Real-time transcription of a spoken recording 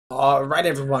Alright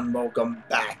everyone, welcome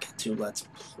back to Let's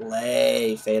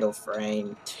Play Fatal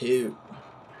Frame 2.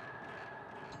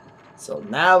 So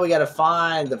now we gotta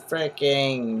find the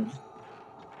freaking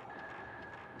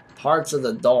parts of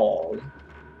the doll.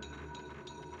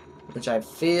 Which I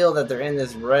feel that they're in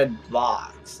this red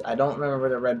box. I don't remember where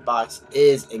the red box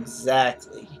is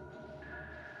exactly.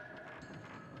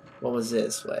 What was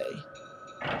this way?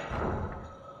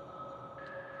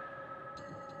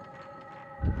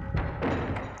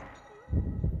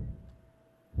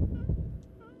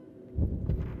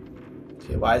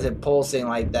 Okay, why is it pulsing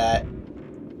like that?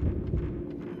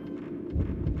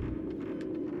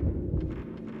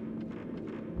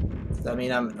 Does that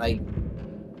mean I'm like...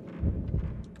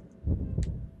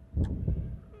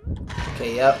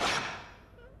 Okay, yep.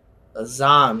 A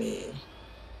zombie.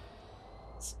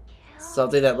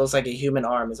 Something that looks like a human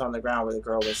arm is on the ground where the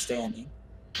girl was standing.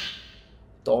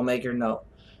 Dollmaker, no.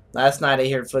 Last night I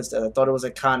heard footsteps. I thought it was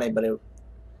Akane, but it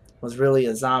was really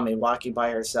a zombie walking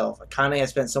by herself. Akane has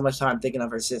spent so much time thinking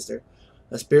of her sister.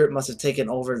 A spirit must have taken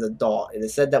over the doll. It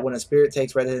is said that when a spirit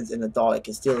takes residence in a doll, it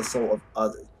can steal the soul of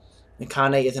others.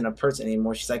 Akane isn't a person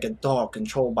anymore. She's like a doll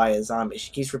controlled by a zombie.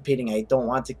 She keeps repeating, "I don't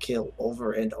want to kill,"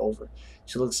 over and over.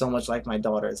 She looks so much like my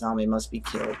daughter. A zombie must be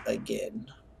killed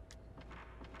again.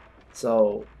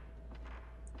 So,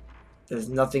 there's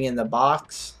nothing in the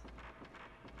box.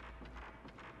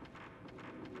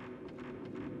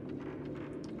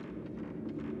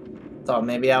 Thought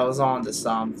maybe I was on to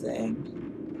something.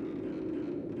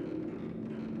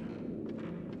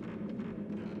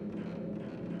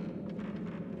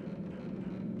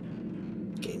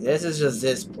 Okay, this is just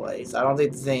this place. I don't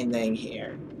think there's anything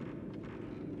here.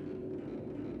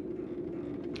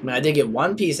 I mean, I did get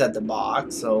one piece at the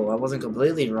box, so I wasn't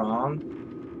completely wrong.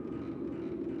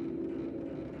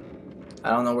 I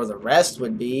don't know where the rest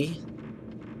would be.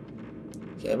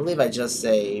 Okay, I believe I just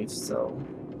saved, so...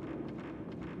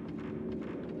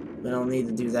 we don't need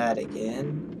to do that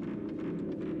again.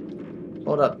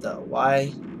 Hold up, though. Why?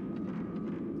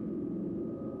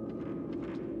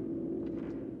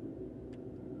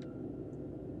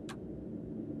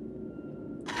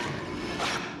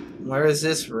 Where is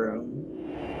this room?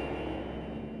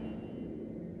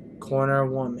 Corner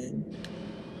woman.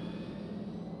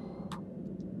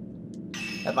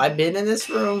 Have I been in this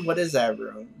room? What is that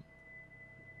room?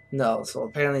 No, so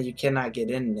apparently you cannot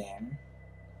get in there.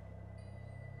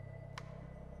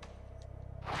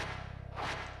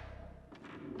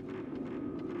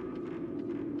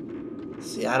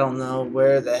 See, I don't know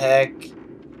where the heck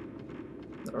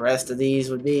the rest of these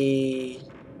would be.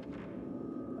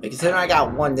 Considering I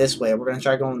got one this way, we're gonna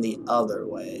try going the other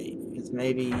way. Because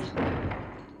maybe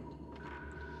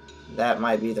that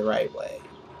might be the right way.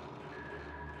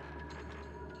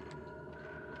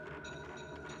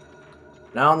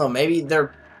 And I don't know, maybe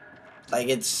they're like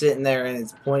it's sitting there and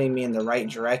it's pointing me in the right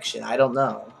direction. I don't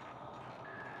know.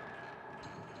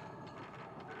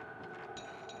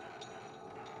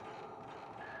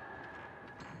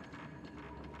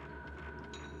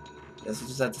 Guess we'll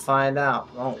just have to find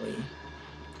out, won't we?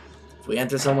 If we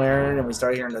enter somewhere and we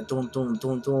start hearing the doom doom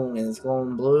doom doom and it's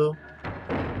glowing blue,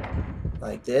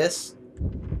 like this,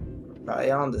 we're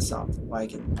probably onto something. Well, I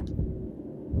can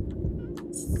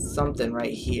something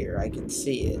right here. I can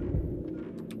see it.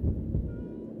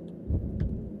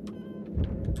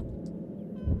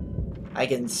 I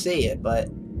can see it, but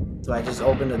do I just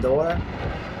open the door?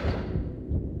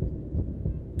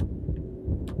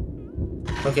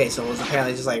 Okay, so it was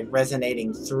apparently just like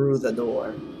resonating through the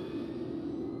door.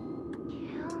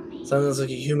 Something looks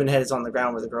like a human head is on the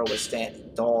ground where the girl was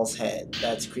standing. Doll's head.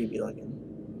 That's creepy looking.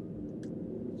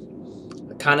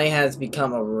 Akane has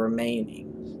become a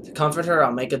remaining. To comfort her,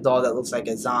 I'll make a doll that looks like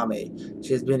a zombie.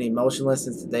 She has been emotionless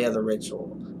since the day of the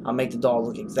ritual. I'll make the doll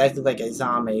look exactly like a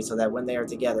zombie so that when they are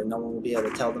together, no one will be able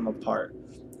to tell them apart.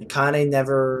 Akane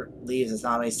never leaves a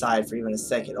zombie's side for even a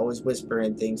second, always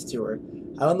whispering things to her.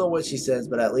 I don't know what she says,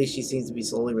 but at least she seems to be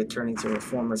slowly returning to her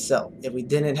former self. If we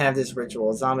didn't have this ritual,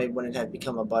 a zombie wouldn't have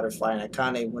become a butterfly, and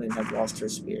Akane wouldn't have lost her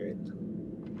spirit.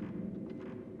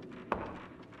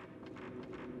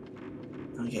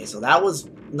 Okay, so that was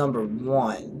number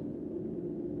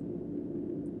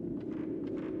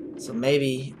 1. So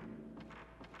maybe...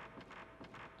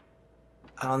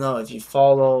 I don't know, if you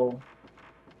follow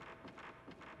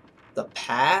the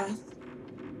path?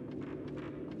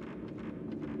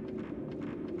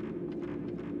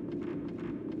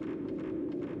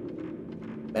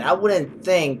 But I wouldn't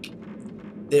think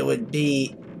it would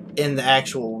be in the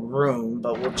actual room,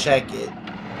 but we'll check it.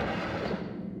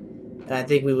 And I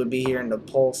think we would be hearing the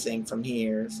pulsing from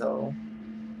here, so...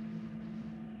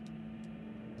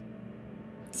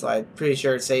 So I'm pretty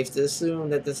sure it's safe to assume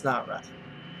that that's not right.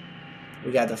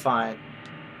 We gotta find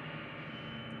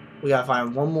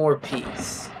one more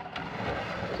piece.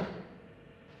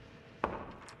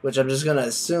 Which I'm just gonna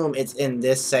assume it's in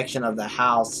this section of the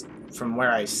house from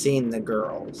where I've seen the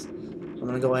girls. I'm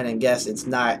gonna go ahead and guess it's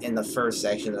not in the first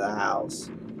section of the house.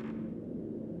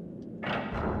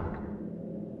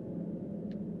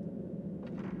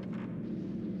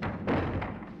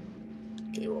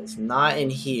 Okay, well, it's not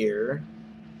in here.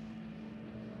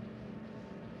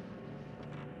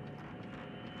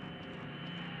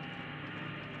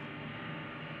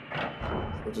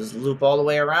 We'll just loop all the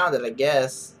way around it, I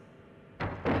guess.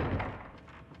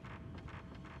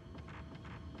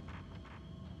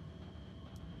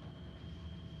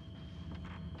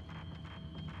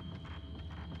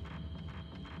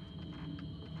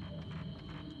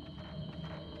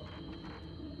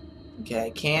 Okay, I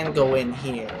can go in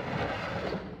here.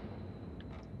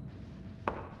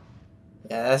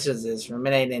 Yeah, that's just this.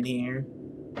 Ruminate in here.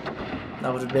 I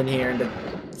would have been hearing the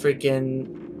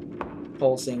freaking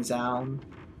pulsing sound.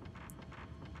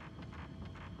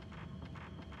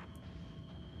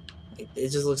 It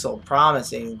just looks so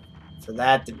promising for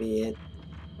that to be it.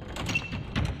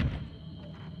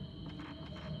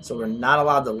 So we're not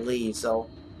allowed to leave. So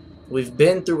we've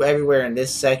been through everywhere in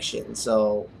this section.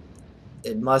 So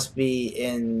it must be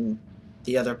in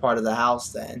the other part of the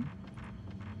house then.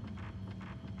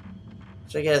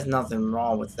 Which I guess nothing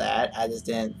wrong with that. I just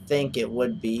didn't think it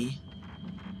would be.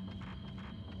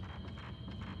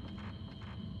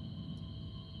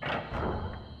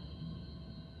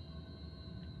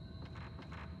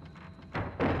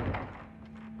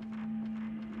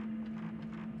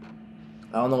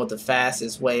 I don't know what the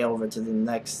fastest way over to the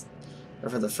next, or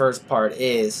for the first part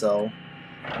is, so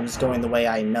I'm just going the way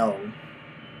I know.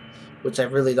 Which I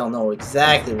really don't know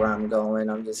exactly where I'm going.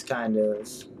 I'm just kind of...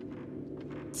 It's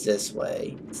this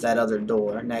way. It's that other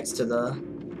door next to the...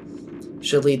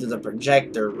 Should lead to the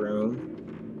projector room.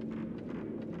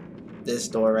 This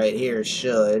door right here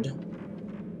should.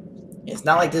 It's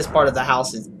not like this part of the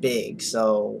house is big,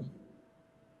 so...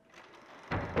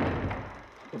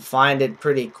 We'll find it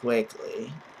pretty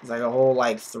quickly. It's like a whole,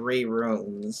 like, 3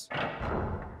 rooms.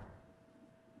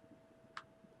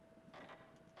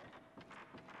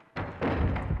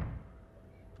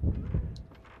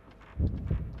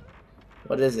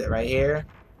 What is it, right here?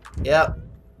 Yep.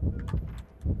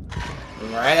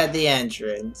 Right at the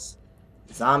entrance.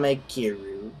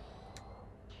 Zamekiru.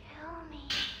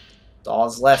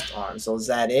 Doll's left arm. So is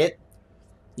that it?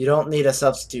 You don't need a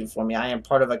substitute for me. I am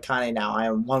part of Akane now. I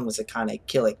am one with Akane.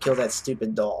 Kill it. Kill that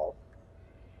stupid doll.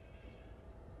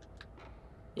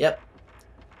 Yep.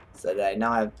 So that I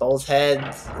now have both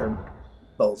heads, or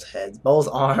both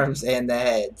arms and the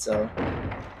head. So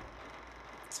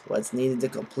that's what's needed to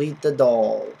complete the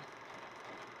doll.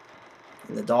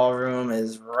 And the doll room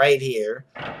is right here.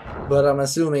 But I'm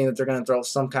assuming that they're going to throw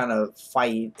some kind of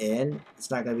fight in. It's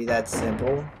not going to be that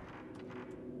simple.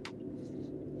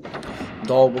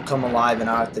 Doll will come alive and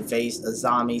I'll have to face a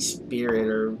zombie spirit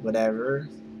or whatever.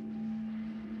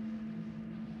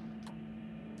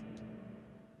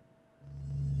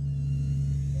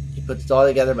 You put the doll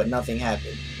together, but nothing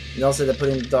happened. You know, said that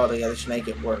putting the doll together should make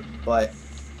it work, but...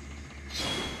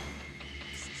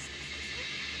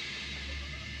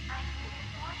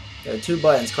 There are 2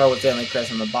 buttons, card with family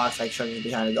crest on the box like structures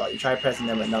behind the doll. You try pressing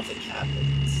them, but nothing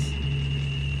happens.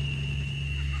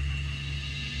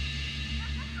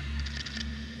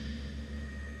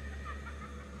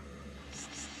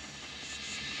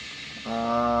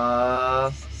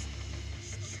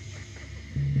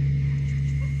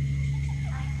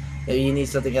 Maybe you need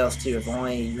something else too, if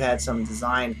only you had some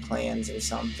design plans or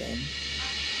something.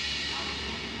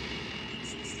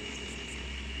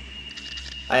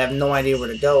 I have no idea where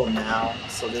to go now,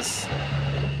 so this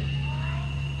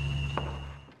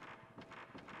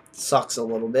sucks a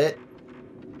little bit.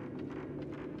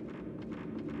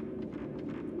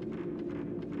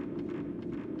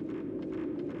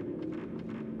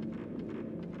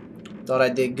 Thought I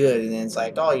did good, and then it's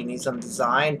like, oh, you need some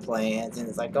design plans, and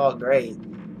it's like, oh, great.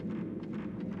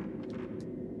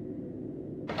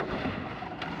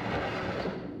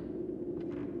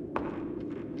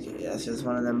 Okay, that's just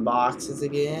one of them boxes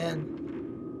again.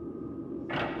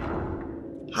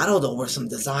 I don't know where some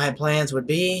design plans would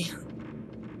be.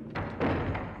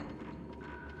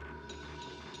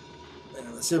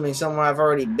 I'm assuming somewhere I've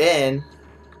already been.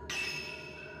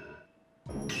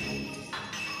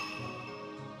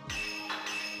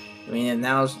 I mean, and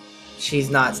now she's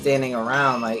not standing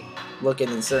around, like, looking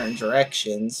in certain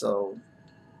directions, so...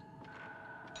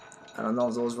 I don't know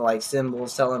if those were, like,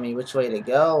 symbols telling me which way to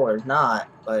go or not,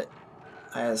 but...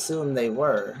 I assume they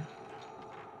were.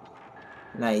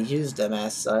 And I used them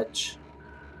as such.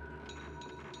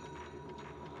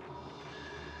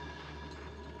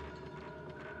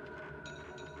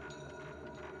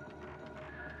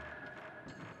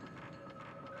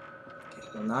 Okay,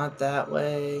 well, not that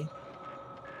way.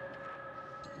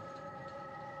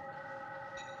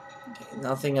 Okay,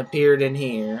 nothing appeared in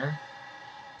here.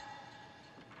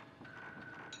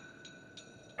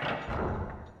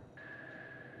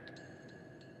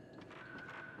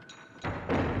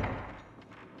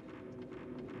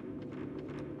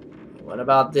 What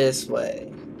about this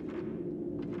way?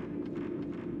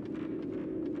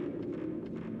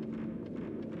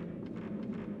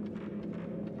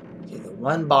 Okay, the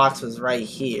one box was right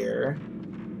here.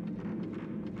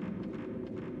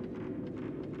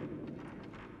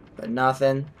 But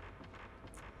nothing.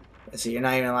 So you're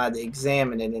not even allowed to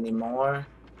examine it anymore.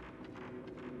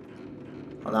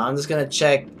 Hold on, I'm just gonna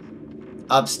check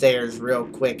upstairs real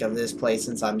quick of this place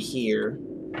since I'm here.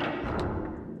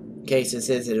 In case this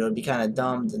is it, it would be kind of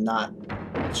dumb to not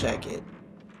check it.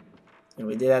 And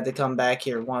we did have to come back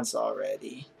here once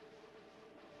already.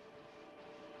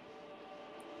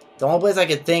 The only place I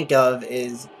could think of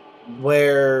is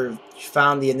where you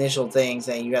found the initial thing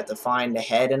saying you have to find the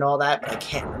head and all that, but I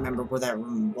can't remember where that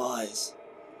room was,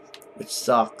 which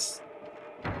sucks.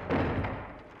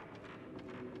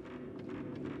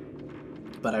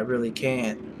 But I really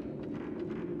can't.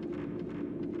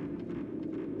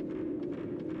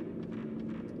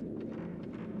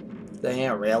 The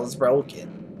handrail is broken.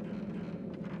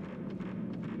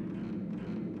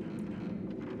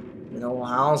 The whole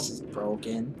house is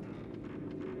broken.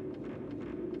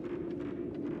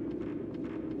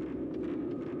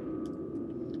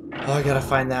 Oh, I gotta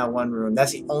find that one room.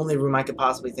 That's the only room I could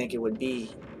possibly think it would be.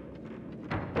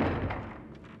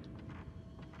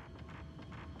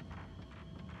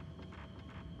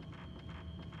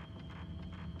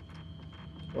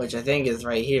 Which I think is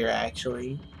right here,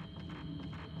 actually.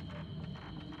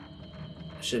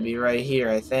 Should be right here,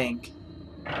 I think.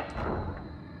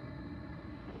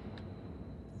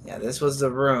 Yeah, this was the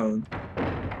room.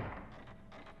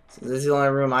 So this is the only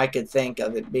room I could think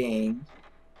of it being.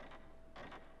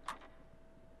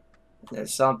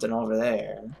 There's something over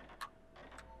there.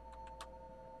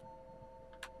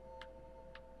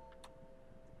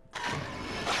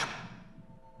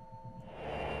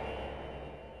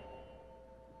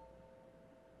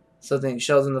 Something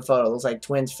shows in the photo. Looks like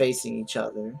twins facing each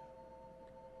other.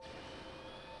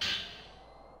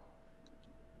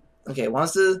 Okay,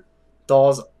 once the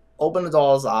dolls open the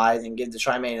doll's eyes and give the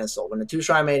Shrine Maiden a soul. When the two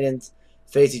Shrine Maidens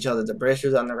face each other, the bridge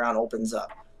through the underground opens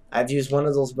up. I've used one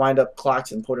of those wind-up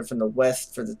clocks imported from the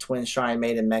west for the twin Shrine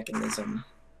Maiden mechanism.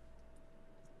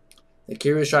 The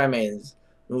Kiru Shrine Maidens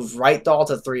move right doll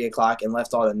to 3 o'clock and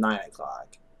left doll to 9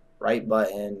 o'clock. Right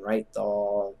button, right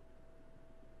doll,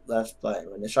 left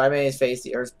button. When the Shrine Maidens face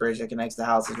the Earth's bridge that connects the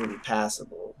houses will be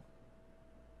passable.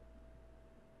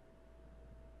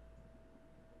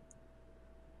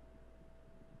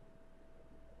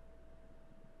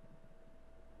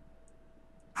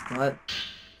 What?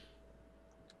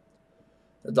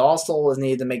 The doll soul is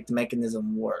needed to make the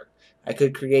mechanism work. I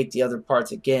could create the other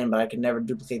parts again, but I could never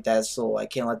duplicate that soul. I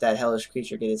can't let that hellish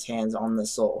creature get his hands on the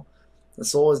soul. The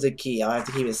soul is the key. I'll have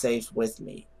to keep it safe with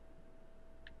me.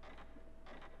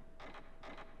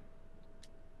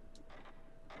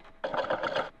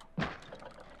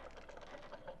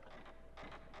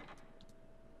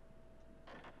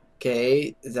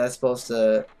 Okay, is that supposed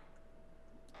to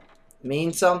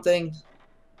mean something?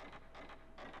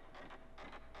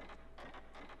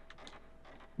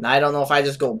 Now I don't know if I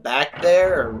just go back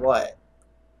there or what.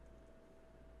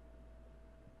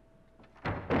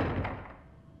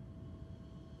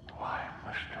 Why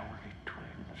must only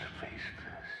twins face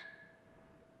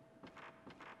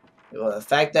this? Well, the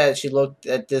fact that she looked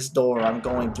at this door, I'm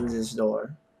going through this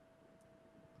door.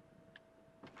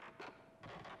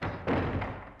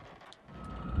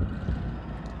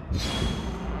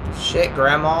 Shit,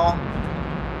 Grandma.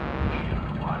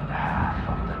 One half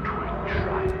of the twin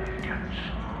Shrine Maidens.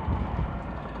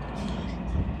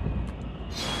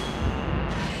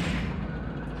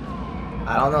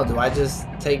 I don't know, do I just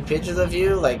take pictures of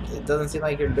you? Like, it doesn't seem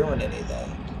like you're doing anything.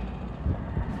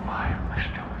 Why must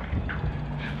only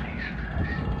twins face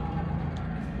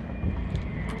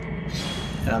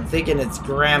this? And I'm thinking it's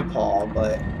Grandpa,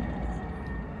 but...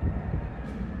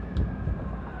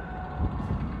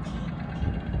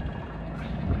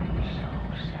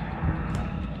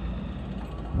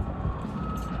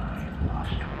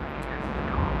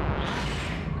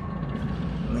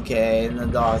 Okay, and the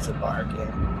dogs are barking.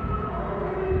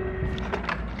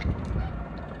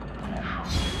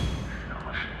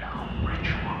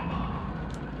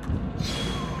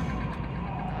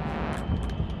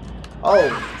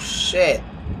 Oh, shit.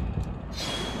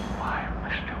 Why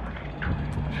must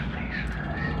twins face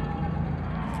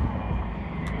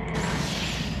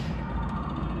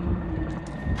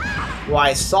this? Well,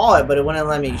 I saw it, but it wouldn't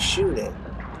let me shoot it.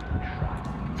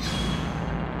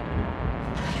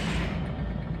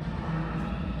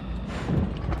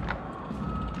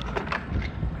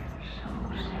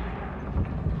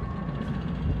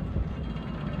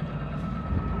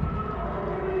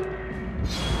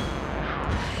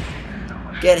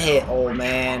 Get hit, old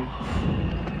man.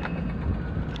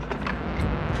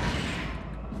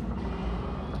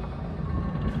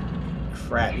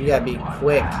 Crap, you gotta be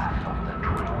quick.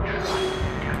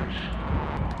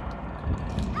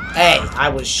 Hey, I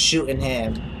was shooting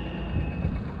him.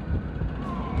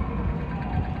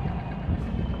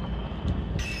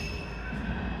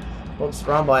 Whoops,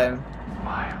 wrong button.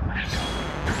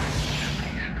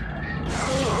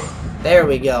 There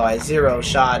we go, I zero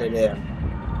shotted him.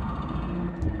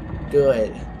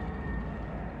 Good.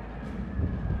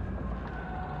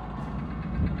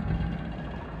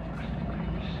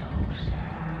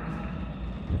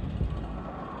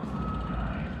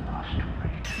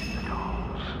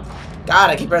 God,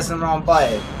 I keep pressing the wrong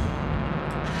button.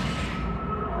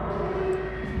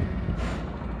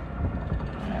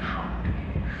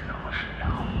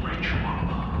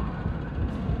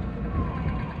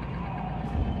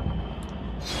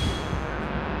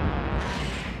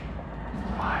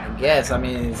 Yes, I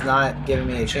mean, he's not giving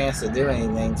me a chance to do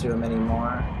anything to him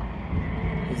anymore.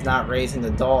 He's not raising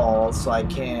the doll, so I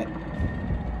can't.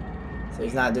 So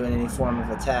he's not doing any form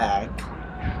of attack.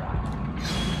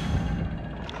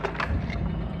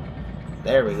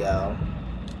 There we go.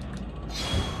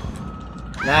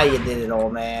 Now you did it,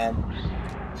 old man.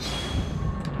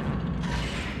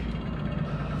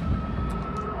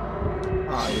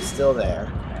 Oh, he's still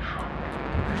there.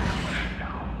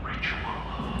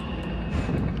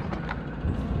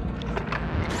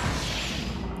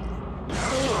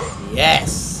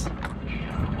 Yes!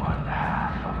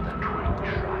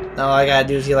 Now all I gotta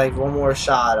do is get like one more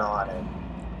shot on it.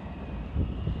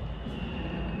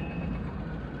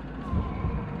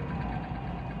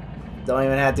 Don't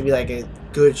even have to be like a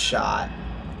good shot.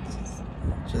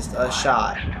 Just a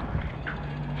shot.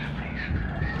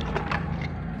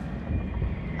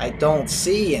 I don't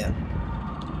see him.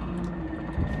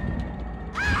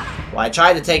 Well, I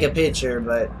tried to take a picture,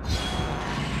 but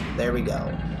there we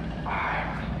go.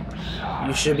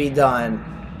 You should be done.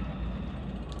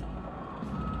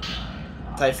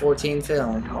 Type 14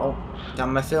 film. Oh, got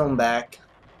my film back.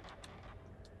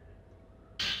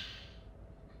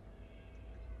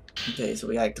 Okay, so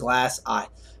we got glass eye.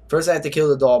 First I have to kill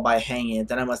the doll by hanging it.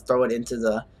 Then I must throw it into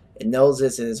the... It knows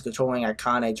this and is controlling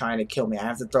Akane trying to kill me. I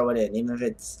have to throw it in, even if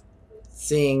it's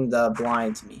seeing the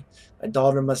blinds me. My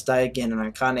daughter must die again, and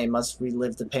Akane must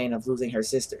relive the pain of losing her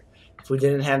sister. If we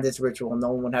didn't have this ritual,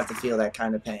 no one would have to feel that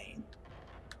kind of pain.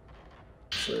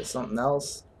 So there's something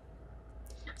else.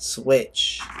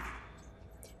 Switch.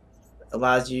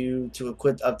 Allows you to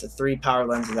equip up to 3 power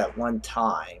lenses at one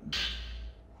time.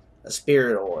 A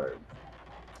spirit orb.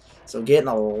 So getting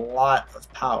a lot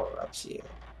of power-ups here.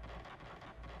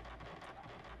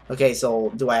 Okay,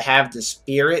 so do I have the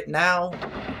spirit now?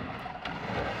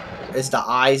 Is the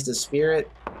eyes the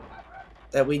spirit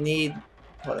that we need?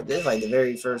 Well, this is like the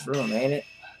very first room, ain't it?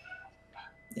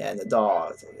 Yeah, and the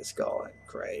dogs are just going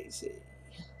crazy.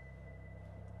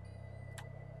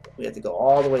 We have to go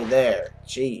all the way there.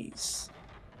 Jeez.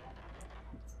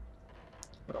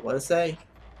 What did it say?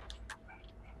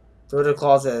 Through the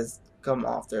closet has come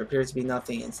off. There appears to be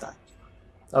nothing inside.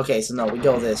 Okay, so no, we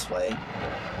go this way.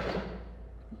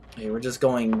 Okay, we're just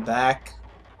going back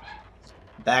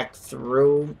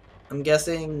through, I'm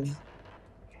guessing.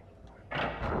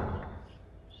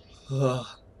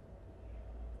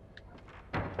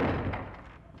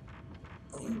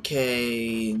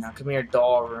 Okay, now come here,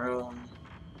 doll room.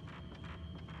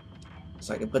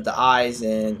 So I can put the eyes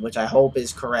in, which I hope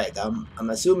is correct. I'm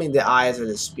assuming the eyes are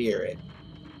the spirit.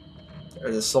 Or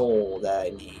the soul that I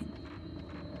need.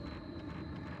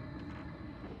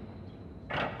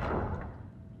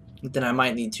 But then I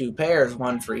might need 2 pairs,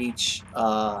 one for each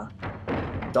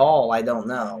doll, I don't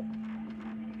know.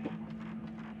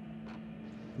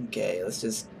 Okay, let's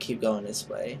just keep going this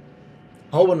way.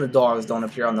 Hoping the dogs don't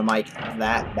appear on the mic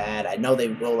that bad. I know they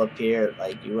will appear,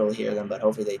 like you will hear them, but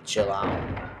hopefully they chill out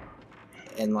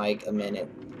in like a minute.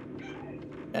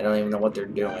 I don't even know what they're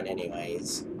doing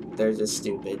anyways. They're just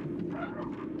stupid.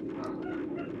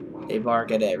 They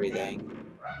bark at everything.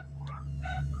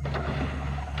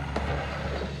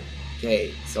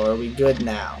 Okay, so are we good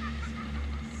now?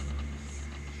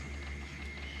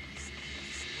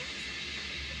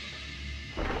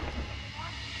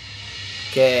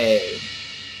 Okay.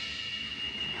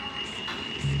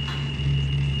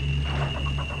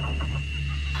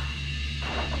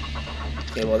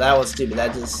 Okay, well that was stupid.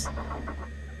 That just...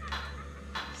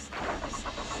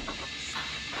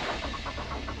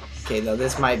 Okay, no,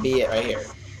 this might be it right here.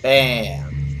 Bam.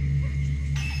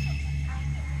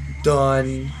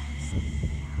 Done.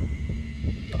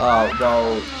 Oh,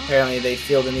 well, apparently they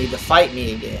feel the need to fight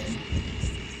me again.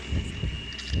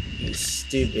 You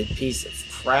stupid piece of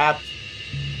crap.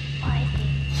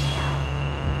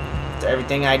 After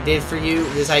everything I did for you,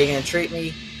 this is how you're gonna treat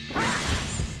me?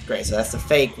 Great, so that's the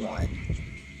fake one.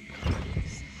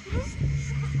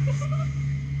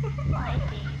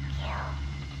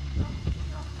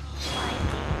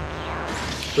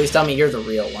 Please tell me you're the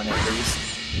real one at least.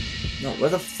 No,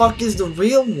 where the fuck is the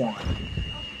real one?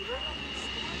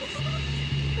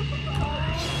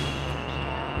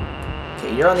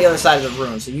 Okay, you're on the other side of the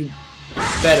room, so you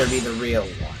better be the real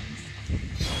one.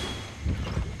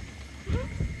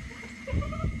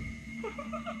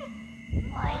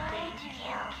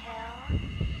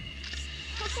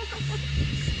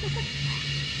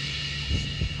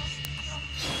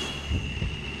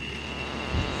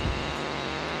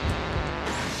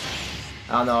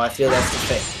 I don't know, I feel that's the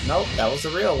fake. Nope, that was the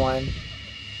real one.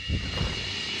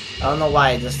 I don't know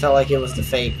why, it just felt like it was the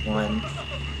fake one.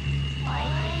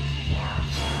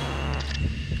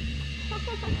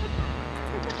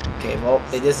 Okay, well,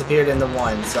 they disappeared in the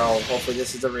one, so hopefully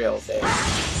this is the real thing.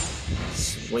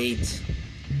 Sweet.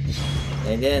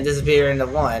 They didn't disappear in the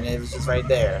one, it was just right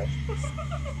there.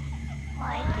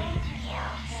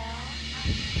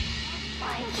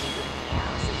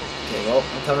 Okay, well,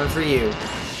 I'm coming for you.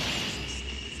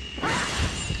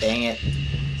 Dang it.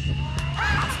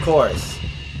 Of course.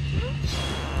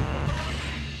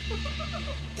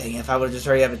 Dang it, if I would've just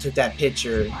hurried up and took that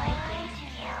picture, it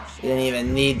didn't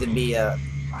even need to be a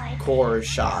core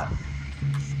shot.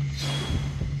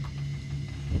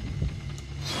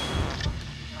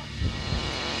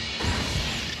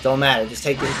 Don't matter, just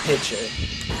take this picture.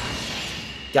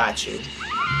 Got you.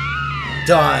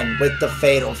 Done with the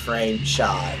fatal frame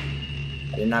shot.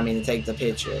 I did not mean to take the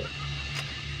picture.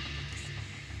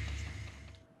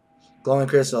 Glowing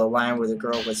crystal aligned where the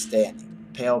girl was standing.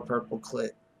 Pale purple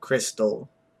crystal.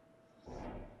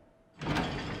 And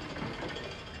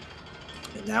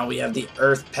now we have the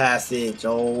Earth Passage.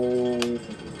 Oh.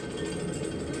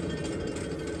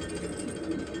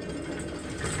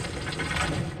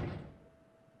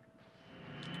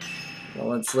 Well,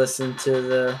 let's listen to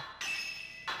the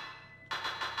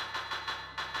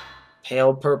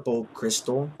pale purple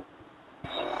crystal.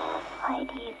 Why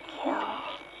do you kill?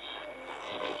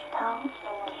 Don't kill.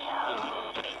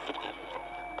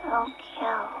 Don't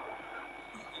kill.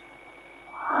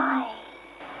 Why?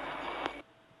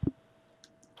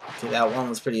 Okay, that one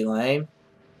was pretty lame.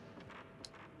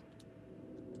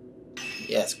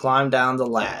 Yes, climb down the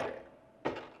ladder.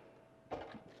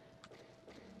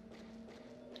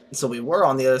 So we were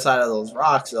on the other side of those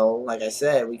rocks, though. Like I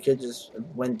said, we could just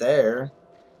went there.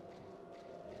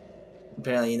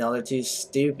 Apparently, you know, they're too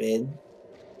stupid.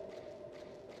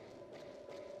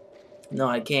 No,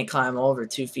 I can't climb over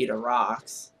 2 feet of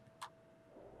rocks.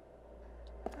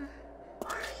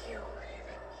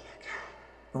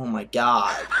 Oh my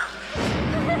god.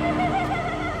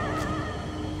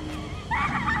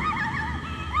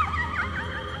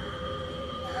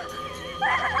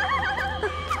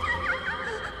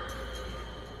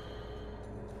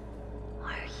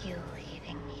 Are you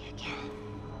leaving me again?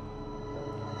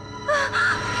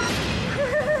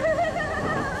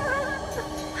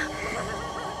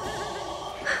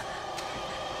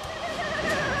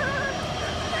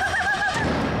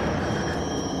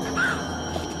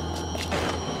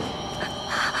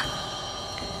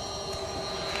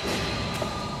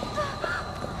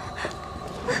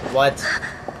 What?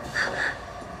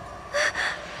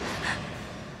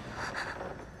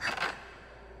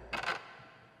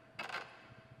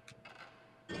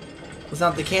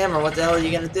 Without the camera, what the hell are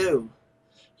you gonna do?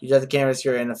 Use the camera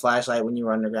obscure and the flashlight when you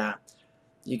were underground.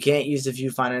 You can't use the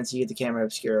viewfinder until you get the camera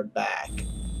obscure back.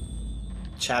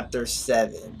 Chapter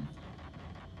 7.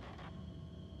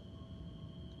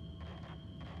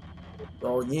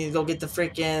 Well, you need to go get the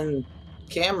freaking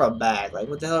camera back. Like,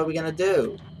 what the hell are we gonna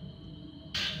do?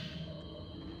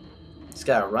 Just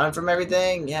gotta run from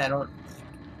everything? Yeah, I don't...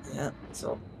 Yeah,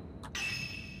 so...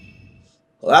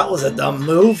 Well, that was a dumb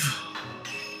move.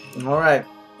 Alright,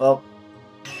 well,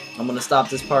 I'm gonna stop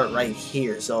this part right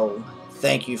here, so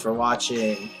thank you for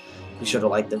watching. Be sure to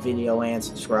like the video and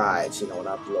subscribe so you don't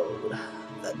upload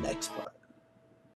the next part.